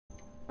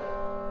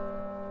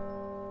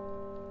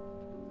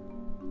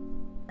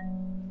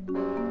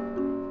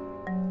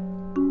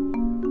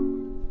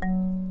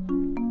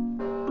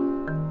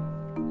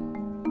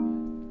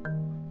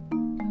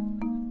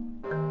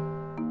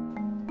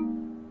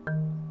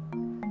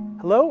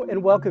Hello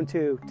and welcome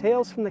to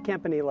Tales from the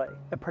Campanile,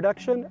 a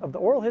production of the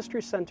Oral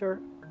History Center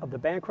of the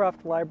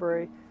Bancroft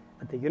Library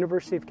at the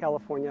University of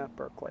California,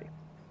 Berkeley.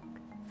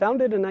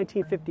 Founded in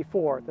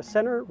 1954, the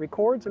center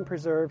records and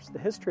preserves the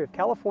history of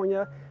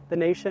California, the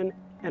nation,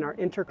 and our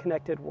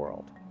interconnected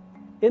world.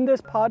 In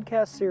this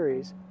podcast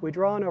series, we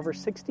draw on over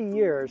 60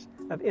 years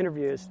of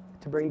interviews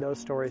to bring those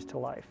stories to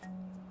life.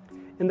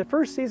 In the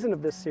first season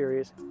of this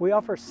series, we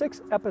offer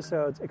 6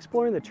 episodes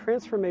exploring the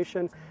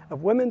transformation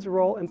of women's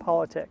role in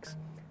politics,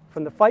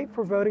 from the fight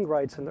for voting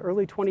rights in the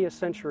early 20th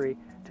century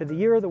to the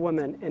Year of the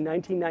Woman in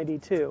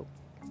 1992,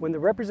 when the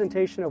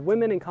representation of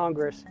women in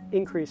Congress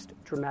increased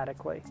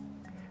dramatically.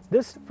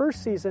 This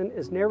first season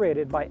is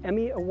narrated by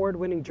Emmy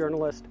Award-winning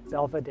journalist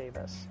Belva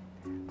Davis.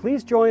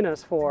 Please join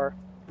us for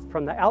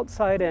From the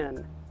Outside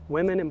In,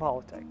 Women in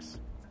Politics.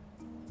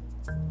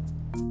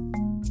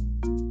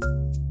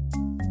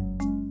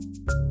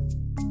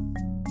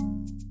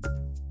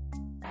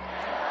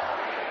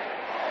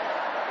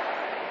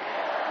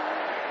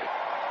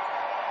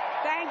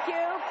 Thank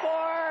you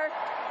for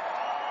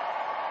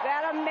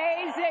that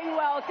amazing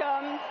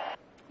welcome.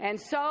 And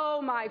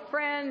so, my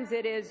friends,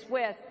 it is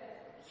with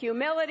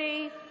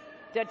humility,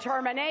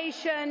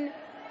 determination,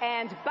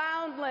 and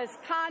boundless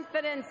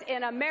confidence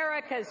in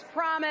America's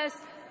promise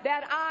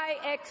that I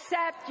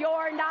accept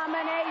your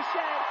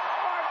nomination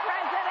for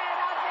President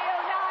of the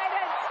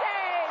United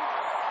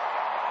States.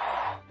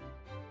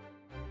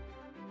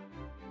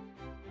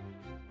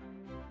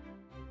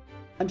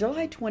 On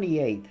July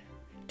 28,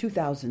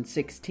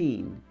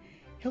 2016,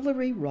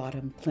 Hillary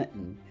Rodham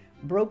Clinton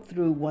broke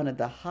through one of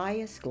the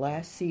highest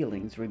glass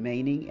ceilings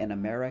remaining in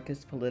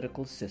America's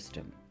political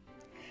system,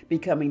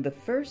 becoming the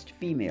first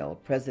female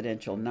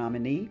presidential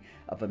nominee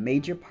of a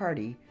major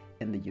party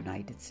in the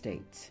United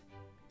States.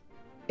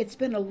 It's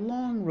been a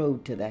long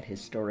road to that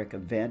historic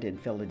event in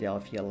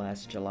Philadelphia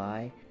last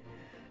July,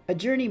 a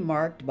journey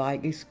marked by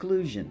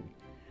exclusion,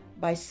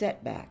 by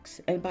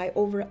setbacks, and by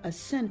over a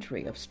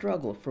century of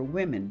struggle for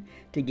women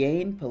to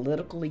gain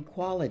political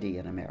equality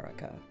in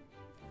America.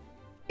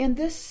 In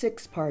this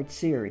 6-part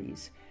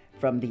series,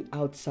 From the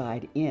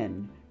Outside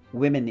In,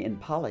 Women in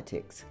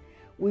Politics,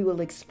 we will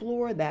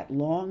explore that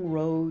long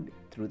road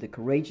through the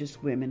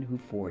courageous women who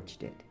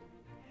forged it.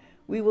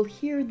 We will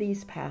hear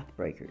these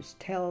pathbreakers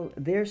tell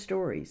their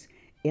stories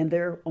in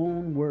their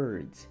own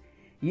words,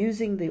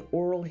 using the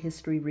oral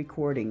history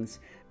recordings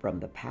from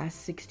the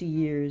past 60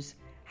 years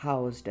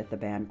housed at the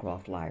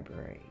Bancroft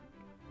Library.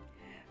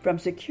 From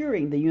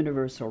securing the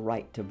universal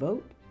right to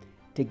vote,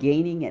 to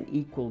gaining an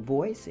equal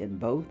voice in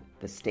both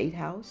the State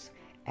House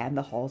and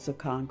the halls of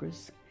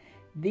Congress,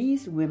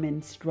 these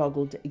women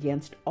struggled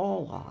against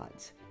all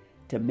odds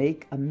to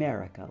make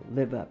America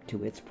live up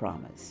to its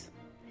promise.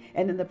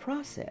 And in the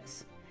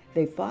process,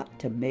 they fought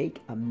to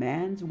make a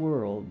man's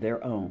world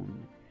their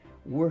own,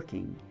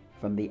 working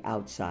from the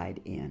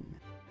outside in.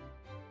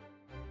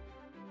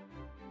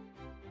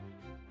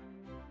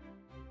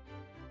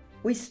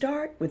 We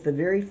start with the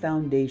very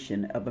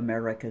foundation of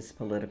America's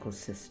political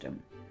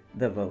system,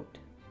 the vote.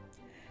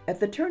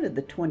 At the turn of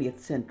the 20th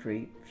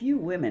century, few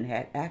women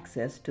had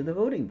access to the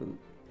voting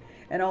booth,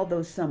 and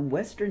although some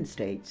Western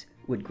states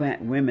would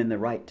grant women the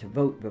right to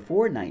vote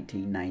before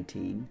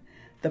 1919,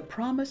 the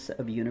promise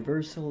of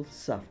universal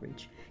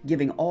suffrage,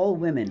 giving all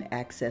women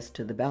access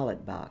to the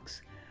ballot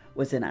box,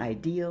 was an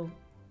ideal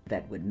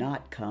that would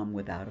not come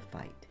without a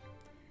fight.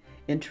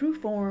 In true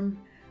form,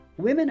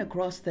 women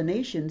across the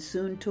nation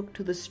soon took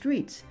to the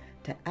streets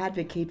to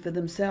advocate for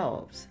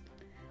themselves.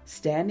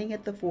 Standing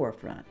at the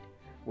forefront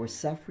were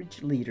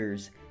suffrage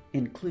leaders,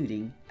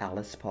 including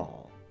Alice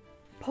Paul.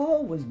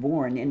 Paul was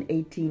born in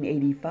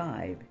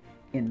 1885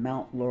 in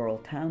Mount Laurel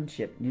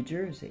Township, New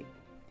Jersey,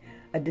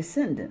 a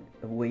descendant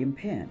of William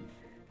Penn,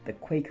 the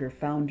Quaker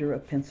founder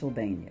of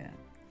Pennsylvania.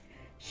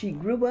 She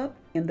grew up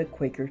in the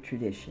Quaker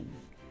tradition,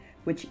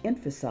 which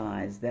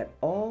emphasized that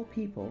all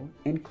people,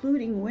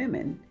 including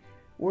women,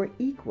 were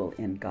equal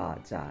in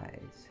God's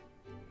eyes.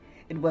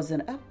 It was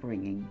an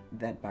upbringing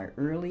that by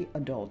early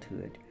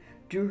adulthood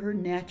drew her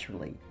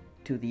naturally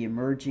to the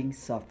emerging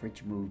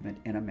suffrage movement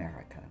in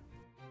America.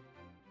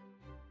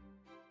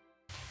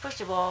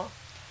 First of all,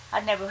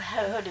 I'd never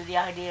heard of the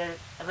idea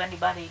of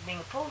anybody being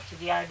opposed to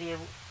the idea.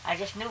 I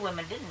just knew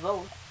women didn't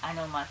vote. I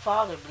know my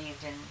father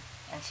believed in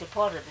and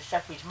supported the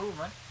suffrage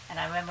movement, and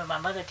I remember my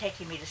mother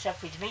taking me to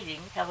suffrage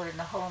meetings held in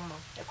the home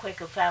of a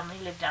Quaker family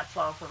lived not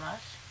far from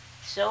us.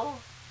 So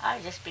I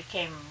just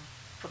became,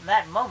 from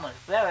that moment,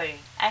 very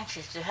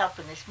anxious to help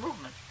in this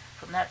movement.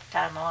 From that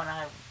time on,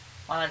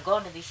 while I'd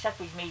gone to these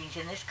suffrage meetings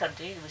in this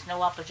country, there was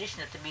no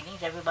opposition at the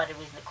meetings. Everybody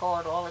was in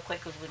accord. All the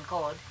Quakers were in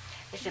accord.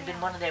 This had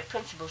been one of their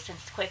principles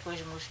since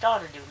Quakerism was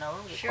started,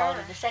 the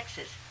equality of the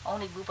sexes.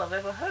 Only group I've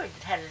ever heard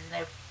that had it in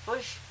their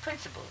first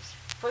principles,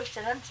 first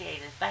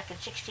enunciated back in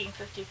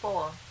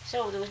 1654.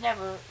 So there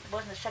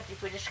wasn't a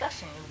subject for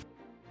discussion.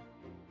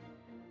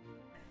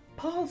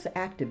 Paul's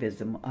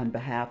activism on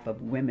behalf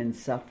of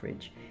women's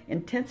suffrage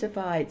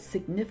intensified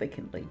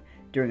significantly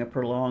during a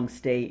prolonged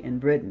stay in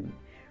Britain,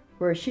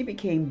 where she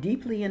became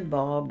deeply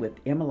involved with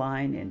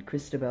Emmeline and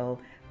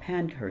Christabel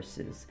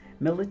Pankhurst's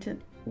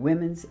militant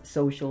Women's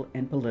Social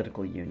and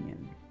Political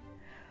Union.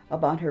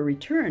 Upon her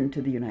return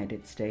to the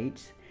United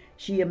States,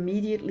 she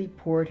immediately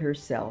poured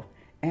herself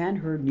and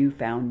her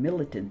newfound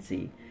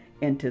militancy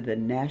into the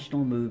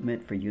national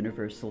movement for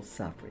universal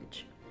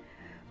suffrage.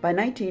 By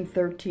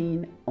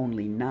 1913,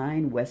 only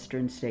 9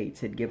 Western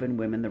states had given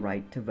women the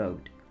right to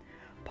vote.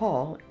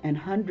 Paul and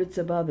hundreds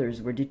of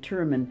others were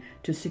determined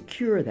to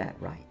secure that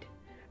right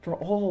for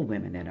all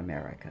women in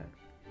America.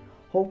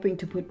 Hoping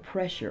to put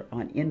pressure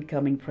on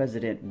incoming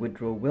President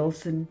Woodrow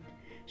Wilson,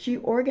 she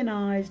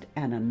organized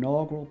an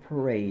inaugural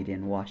parade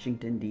in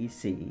Washington,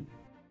 D.C.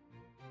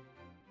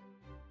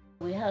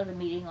 We held a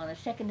meeting on the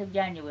 2nd of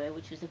January,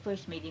 which was the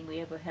first meeting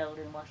we ever held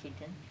in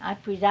Washington. I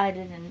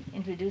presided and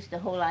introduced the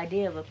whole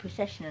idea of a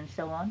procession and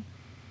so on.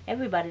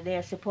 Everybody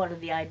there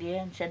supported the idea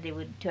and said they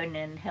would turn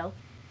in and help.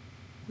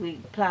 We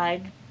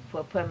applied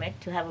for a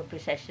permit to have a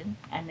procession,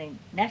 and the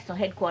national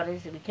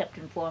headquarters, we kept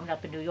informed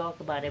up in New York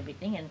about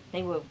everything, and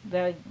they were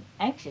very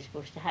anxious for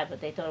us to have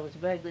it. They thought it was a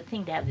very good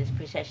thing to have this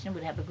procession. It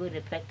would have a good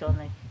effect on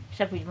the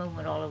suffrage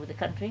movement all over the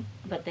country,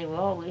 but they were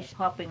always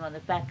harping on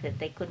the fact that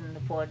they couldn't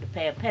afford to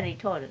pay a penny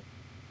toward it.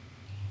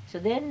 So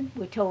then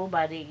we're told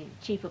by the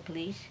chief of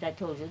police, I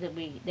told you, that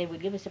they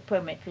would give us a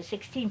permit for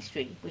 16th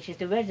Street, which is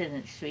the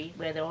residence street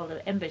where all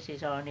the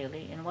embassies are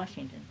nearly in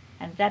Washington.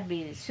 And that'd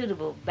be a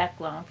suitable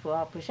background for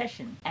our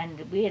procession. And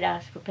we had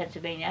asked for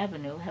Pennsylvania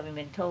Avenue, having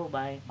been told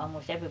by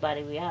almost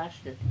everybody we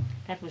asked that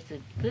that was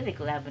the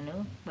political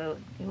avenue where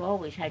you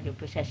always had your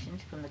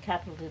processions from the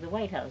Capitol to the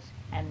White House,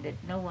 and that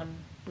no one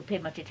would pay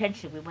much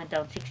attention if we went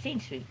down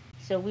 16th Street.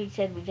 So we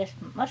said we just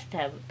must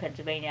have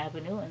Pennsylvania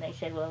Avenue, and they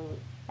said, well,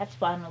 that's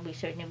fine, and we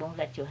certainly won't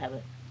let you have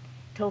it.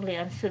 Totally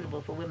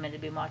unsuitable for women to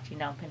be marching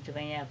down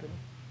Pennsylvania Avenue.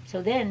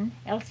 So then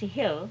Elsie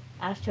Hill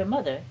asked her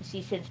mother,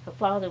 see, since her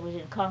father was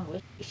in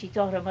Congress, she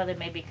thought her mother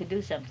maybe could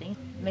do something.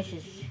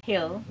 Mrs.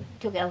 Hill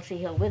took Elsie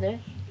Hill with her,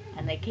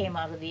 and they came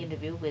out of the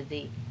interview with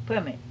the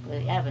permit for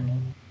the avenue.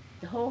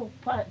 The whole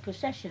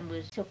procession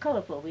was so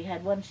colorful. We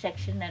had one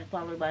section and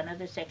followed by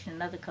another section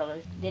in other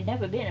colors. There'd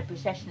never been a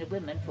procession of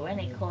women for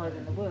any cause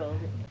in the world.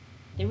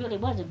 There really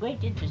was a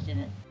great interest in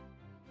it.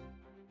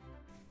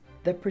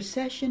 The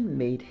procession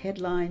made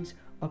headlines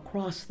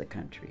across the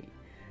country,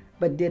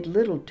 but did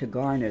little to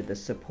garner the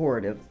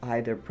support of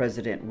either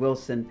President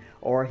Wilson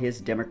or his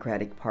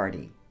Democratic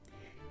Party.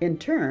 In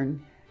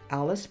turn,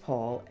 Alice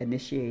Paul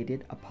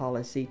initiated a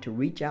policy to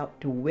reach out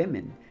to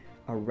women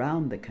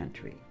around the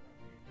country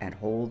and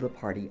hold the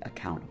party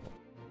accountable.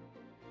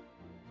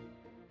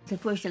 The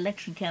first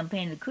election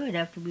campaign occurred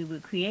after we were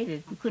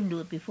created. We couldn't do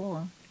it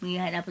before. We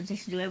had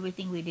opposition to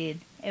everything we did,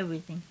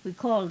 everything. We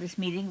called this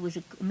meeting, it was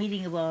a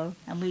meeting of our,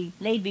 and we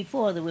laid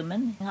before the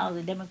women how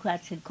the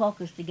Democrats had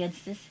caucused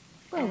against us.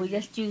 Well, we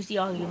just used the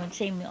argument,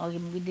 same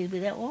argument we did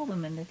with all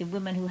women, that the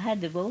women who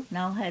had the vote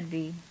now had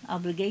the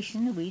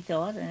obligation, we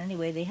thought, and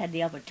anyway, they had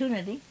the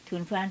opportunity to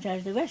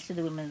enfranchise the rest of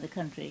the women of the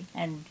country.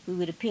 And we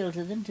would appeal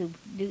to them to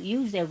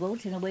use their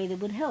votes in a way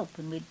that would help.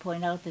 And we'd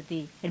point out that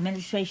the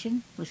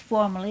administration was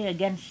formally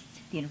against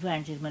the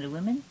enfranchisement of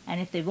women, and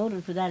if they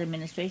voted for that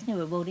administration, they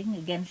were voting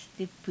against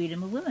the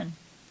freedom of women.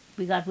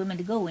 We got women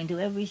to go into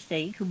every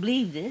state who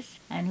believed this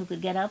and who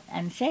could get up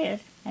and say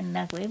it, and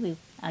that way we,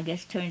 I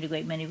guess, turned a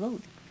great many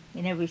votes.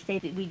 In every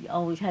state, we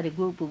always had a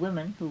group of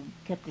women who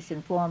kept us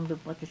informed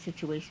of what the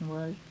situation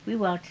was. We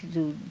were out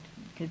to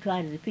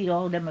try to defeat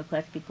all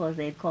Democrats because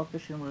they had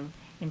caucused and were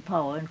in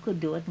power and could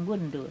do it and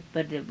wouldn't do it.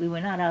 But we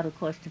were not out, of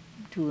course,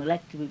 to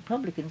elect the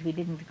Republicans. We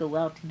didn't go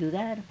out to do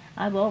that.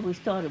 I've always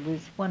thought it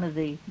was one of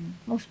the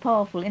most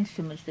powerful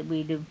instruments that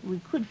we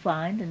could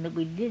find and that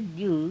we did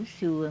use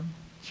to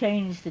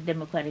change the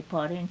Democratic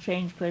Party and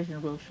change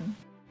President Wilson.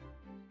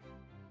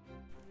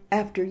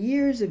 After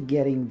years of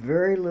getting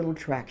very little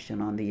traction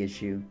on the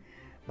issue,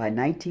 by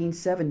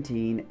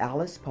 1917,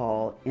 Alice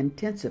Paul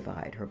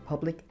intensified her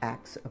public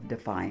acts of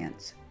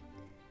defiance.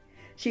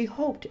 She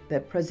hoped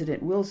that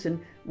President Wilson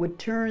would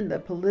turn the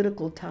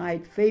political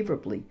tide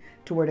favorably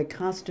toward a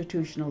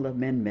constitutional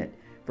amendment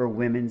for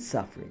women's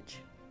suffrage.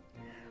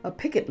 A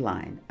picket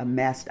line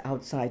amassed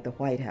outside the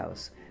White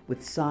House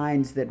with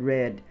signs that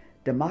read,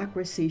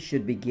 "Democracy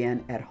should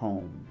begin at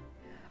home,"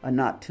 a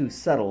not too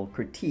subtle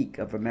critique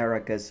of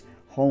America's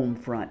home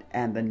front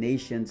and the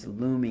nation's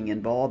looming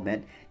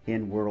involvement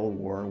in World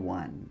War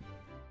I.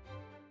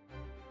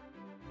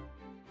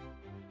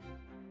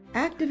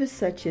 Activists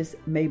such as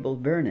Mabel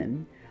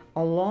Vernon,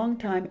 a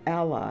longtime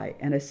ally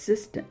and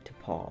assistant to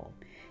Paul,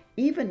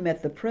 even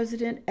met the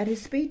president at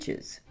his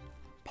speeches.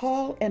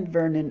 Paul and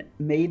Vernon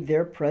made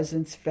their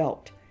presence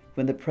felt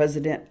when the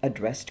president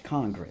addressed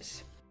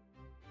Congress.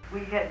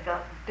 We had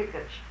gotten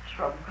tickets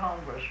from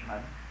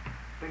congressmen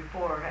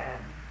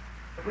beforehand.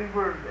 We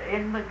were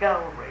in the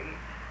gallery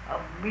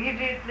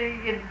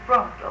immediately in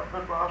front of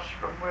the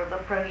rostrum where the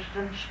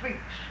president speaks.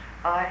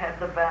 I had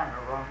the banner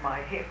on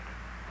my hip.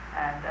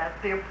 And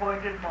at the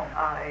appointed moment,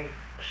 I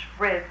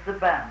spread the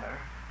banner,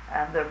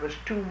 and there was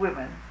 2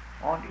 women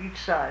on each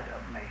side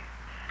of me.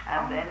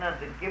 And then at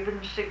the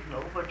given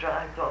signal, which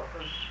I thought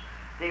was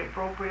the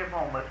appropriate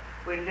moment,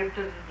 we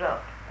lifted it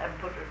up and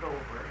put it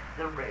over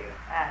the rail.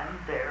 And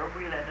there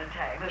we led a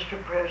tag.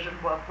 Mr.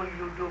 President, what will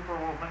you do for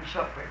women's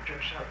suffrage?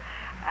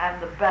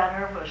 And the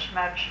banner was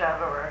snatched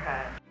out of our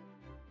hands.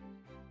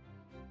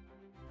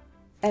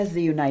 As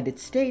the United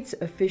States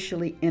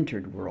officially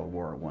entered World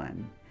War I,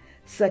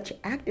 such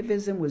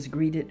activism was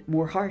greeted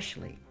more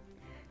harshly.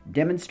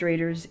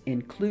 Demonstrators,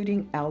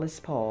 including Alice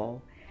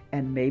Paul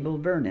and Mabel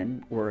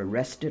Vernon, were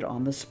arrested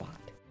on the spot.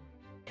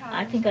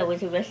 I think I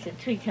was arrested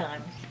 3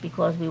 times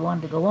because we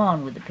wanted to go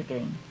on with the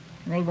picketing,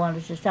 and they wanted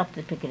us to stop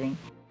the picketing.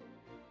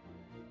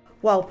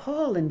 While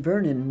Paul and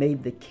Vernon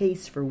made the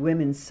case for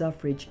women's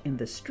suffrage in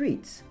the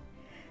streets,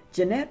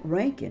 Jeannette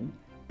Rankin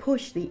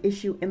pushed the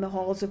issue in the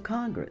halls of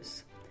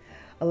Congress.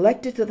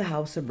 Elected to the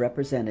House of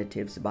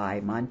Representatives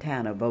by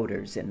Montana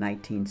voters in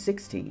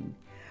 1916,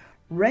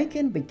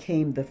 Rankin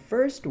became the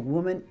first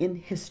woman in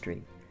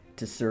history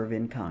to serve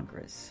in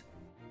Congress.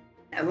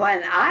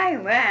 When I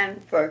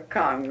ran for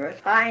Congress,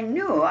 I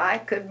knew I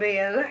could be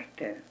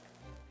elected.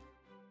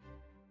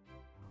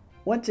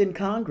 Once in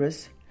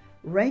Congress,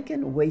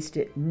 Rankin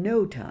wasted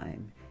no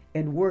time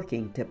in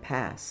working to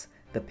pass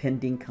the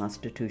pending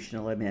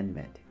constitutional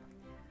amendment.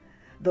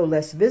 Though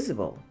less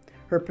visible,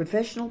 her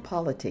professional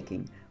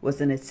politicking was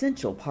an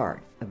essential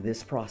part of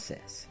this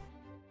process.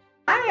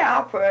 I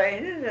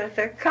operated as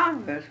a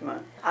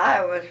congressman.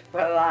 I was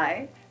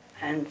polite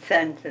and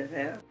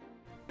sensitive.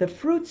 The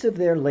fruits of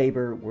their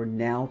labor were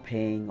now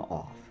paying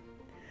off.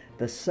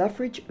 The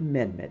suffrage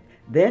amendment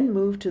then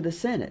moved to the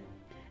Senate,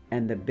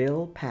 and the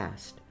bill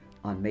passed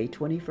on May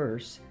 21,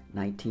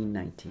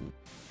 1919.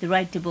 The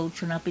right to vote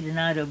shall not be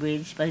denied or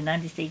abridged by the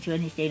United States or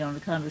any state on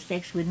account of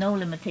sex, with no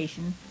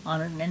limitation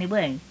on it in any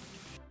way.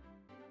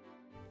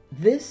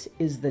 This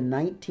is the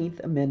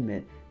 19th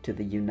Amendment to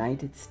the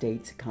United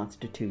States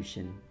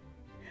Constitution.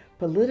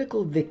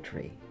 Political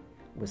victory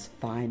was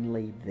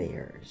finally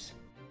theirs.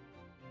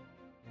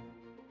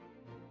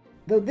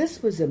 Though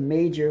this was a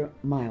major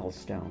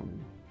milestone,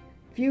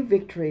 few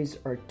victories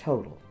are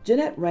total.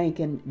 Jeannette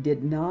Rankin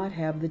did not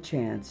have the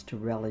chance to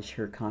relish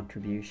her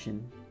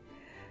contribution.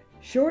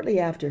 Shortly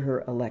after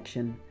her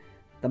election,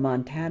 the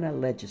Montana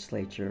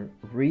legislature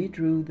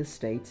redrew the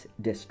state's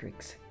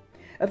districts,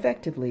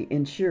 effectively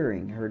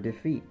ensuring her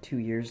defeat 2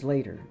 years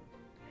later,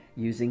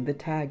 using the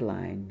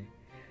tagline,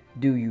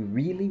 "Do you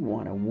really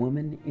want a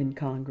woman in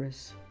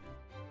Congress?"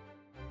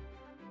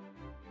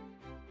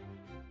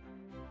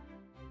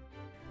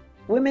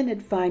 Women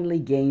had finally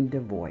gained a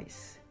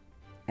voice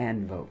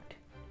and vote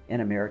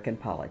in American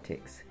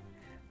politics.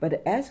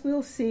 But as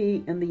we'll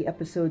see in the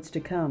episodes to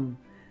come,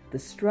 the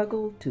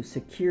struggle to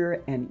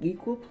secure an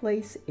equal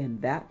place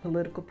in that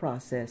political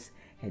process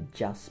had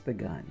just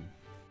begun.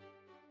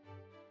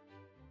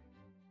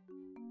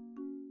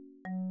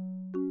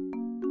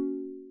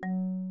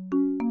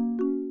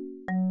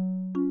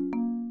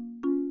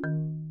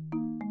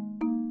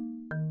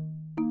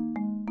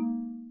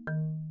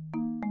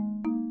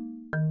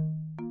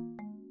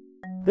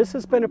 This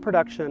has been a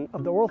production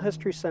of the Oral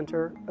History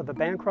Center of the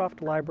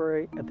Bancroft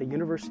Library at the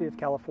University of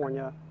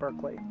California,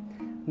 Berkeley.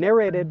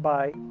 Narrated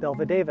by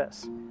Belva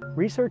Davis.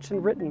 Researched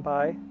and written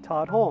by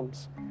Todd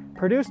Holmes.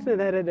 Produced and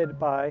edited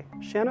by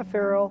Shanna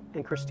Farrell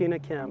and Christina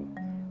Kim.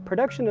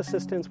 Production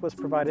assistance was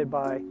provided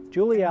by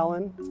Julie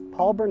Allen,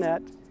 Paul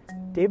Burnett,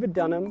 David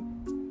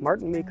Dunham,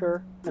 Martin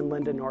Meeker, and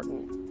Linda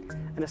Norton.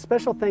 And a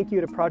special thank you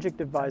to project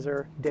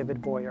advisor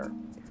David Boyer.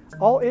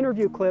 All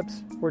interview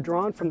clips were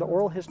drawn from the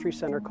Oral History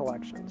Center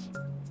collections.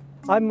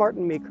 I'm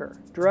Martin Meeker,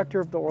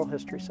 Director of the Oral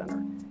History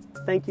Center.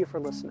 Thank you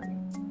for listening.